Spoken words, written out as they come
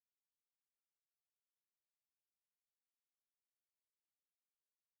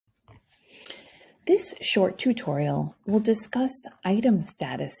This short tutorial will discuss item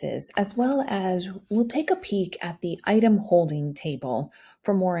statuses as well as we'll take a peek at the item holding table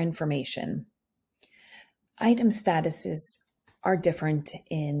for more information. Item statuses are different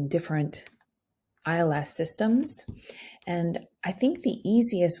in different ILS systems, and I think the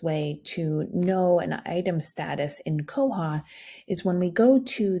easiest way to know an item status in Koha is when we go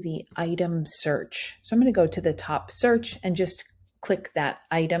to the item search. So I'm going to go to the top search and just click that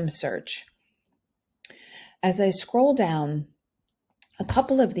item search. As I scroll down, a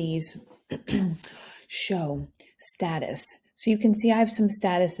couple of these show status. So you can see I have some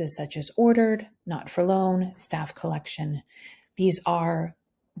statuses such as ordered, not for loan, staff collection. These are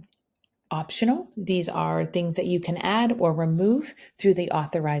optional. These are things that you can add or remove through the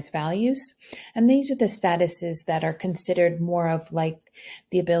authorized values. And these are the statuses that are considered more of like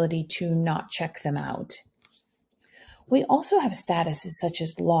the ability to not check them out. We also have statuses such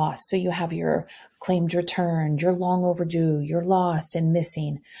as lost. So you have your claimed returned, your long overdue, your lost and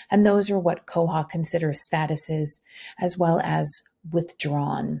missing. And those are what Koha considers statuses, as well as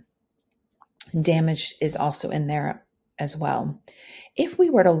withdrawn. Damaged is also in there as well. If we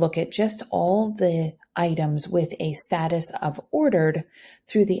were to look at just all the items with a status of ordered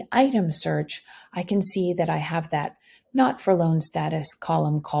through the item search, I can see that I have that not for loan status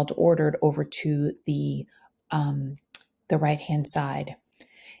column called ordered over to the right-hand side.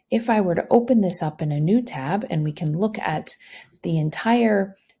 If I were to open this up in a new tab and we can look at the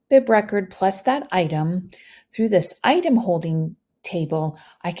entire bib record plus that item through this item holding table,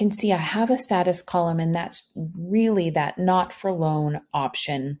 I can see I have a status column, and that's really that not for loan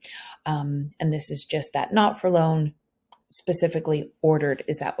option. And this is just that not for loan, specifically ordered.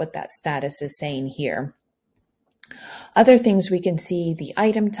 Is that what that status is saying here? Other things we can see the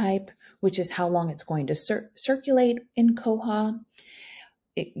item type, which is how long it's going to circulate in Koha.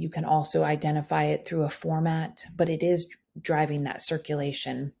 You can also identify it through a format, but it is driving that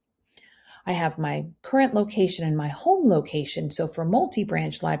circulation. I have my current location and my home location. So for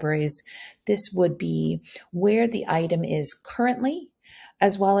multi-branch libraries, this would be where the item is currently,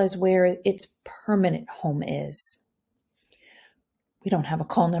 as well as where its permanent home is. We don't have a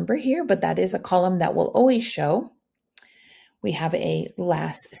call number here, but that is a column that will always show. We have a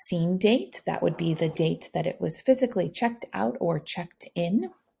last seen date. That would be the date that it was physically checked out or checked in.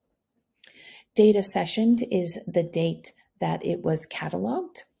 Data sessioned is the date that it was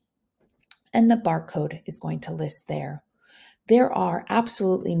cataloged. And the barcode is going to list there. There are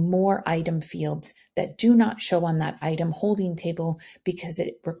absolutely more item fields that do not show on that item holding table because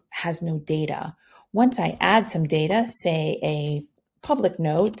it has no data. Once I add some data, say a public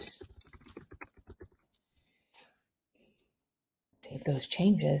note, save those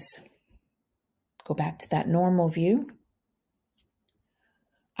changes, go back to that normal view,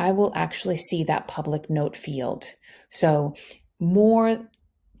 I will actually see that public note field. So more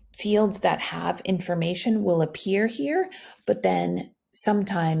fields that have information will appear here, but then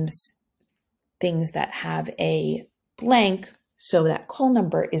sometimes things that have a blank, so that call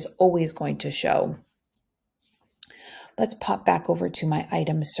number is always going to show. Let's pop back over to my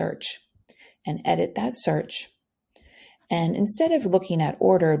item search and edit that search. And instead of looking at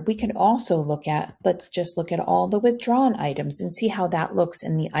ordered, we can also look at, let's just look at all the withdrawn items and see how that looks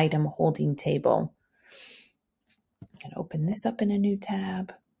in the item holding table. And open this up in a new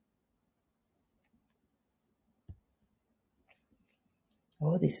tab.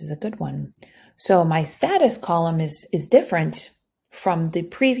 Oh, this is a good one. So my status column is different from the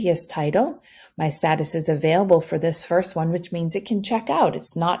previous title. My status is available for this first one, which means it can check out.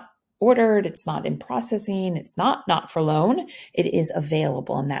 It's not ordered, it's not in processing, it's not for loan. It is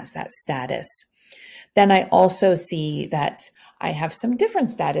available, and that's that status. Then I also see that I have some different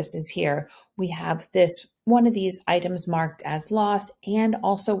statuses here. We have this one of these items marked as lost and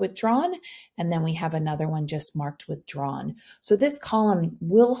also withdrawn, and then we have another one just marked withdrawn. So this column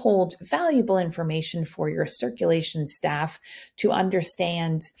will hold valuable information for your circulation staff to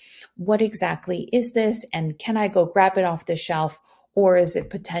understand what exactly is this, and can I go grab it off the shelf, or is it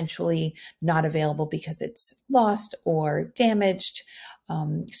potentially not available because it's lost or damaged?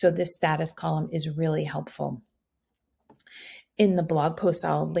 So this status column is really helpful. In the blog post,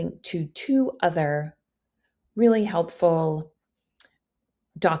 I'll link to 2 other really helpful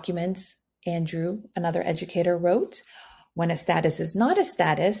documents Andrew, another educator, wrote, when a status is not a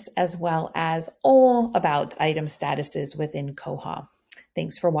status, as well as all about item statuses within Koha.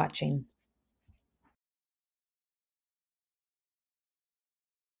 Thanks for watching.